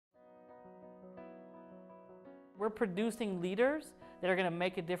We're producing leaders that are going to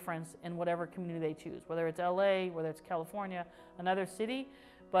make a difference in whatever community they choose, whether it's LA, whether it's California, another city.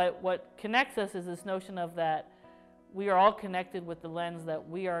 But what connects us is this notion of that we are all connected with the lens that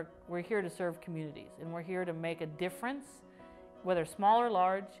we're here to serve communities, and we're here to make a difference, whether small or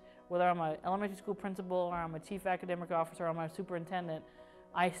large, whether I'm an elementary school principal or I'm a chief academic officer or I'm a superintendent.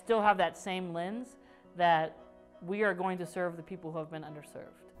 I still have that same lens that we are going to serve the people who have been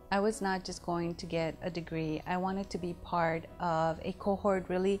underserved. I was not just going to get a degree. I wanted to be part of a cohort,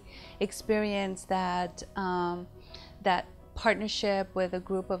 really experience that, that partnership with a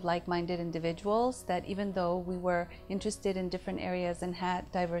group of like-minded individuals, that even though we were interested in different areas and had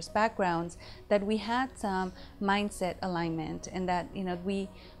diverse backgrounds, that we had some mindset alignment, and that we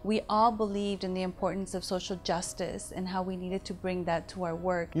all believed in the importance of social justice and how we needed to bring that to our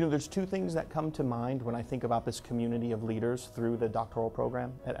work. There's two things that come to mind when I think about this community of leaders through the doctoral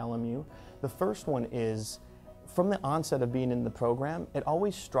program at LMU. The first one is, from the onset of being in the program, it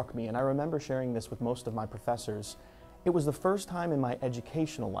always struck me, and I remember sharing this with most of my professors. It was the first time in my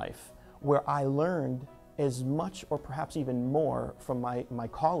educational life where I learned as much, or perhaps even more, from my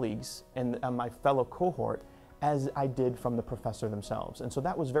colleagues and my fellow cohort as I did from the professor themselves. And so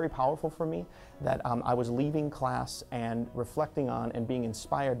that was very powerful for me, that I was leaving class and reflecting on and being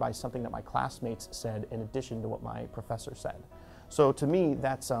inspired by something that my classmates said in addition to what my professor said. So to me,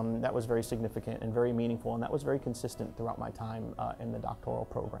 that was very significant and very meaningful, and that was very consistent throughout my time in the doctoral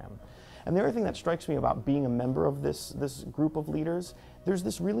program. And the other thing that strikes me about being a member of this group of leaders, there's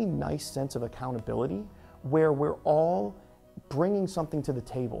this really nice sense of accountability where we're all bringing something to the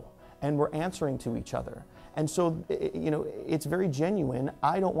table and we're answering to each other. And so, it's very genuine.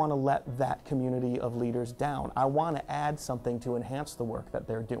 I don't want to let that community of leaders down. I want to add something to enhance the work that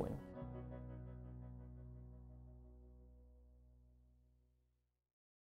they're doing.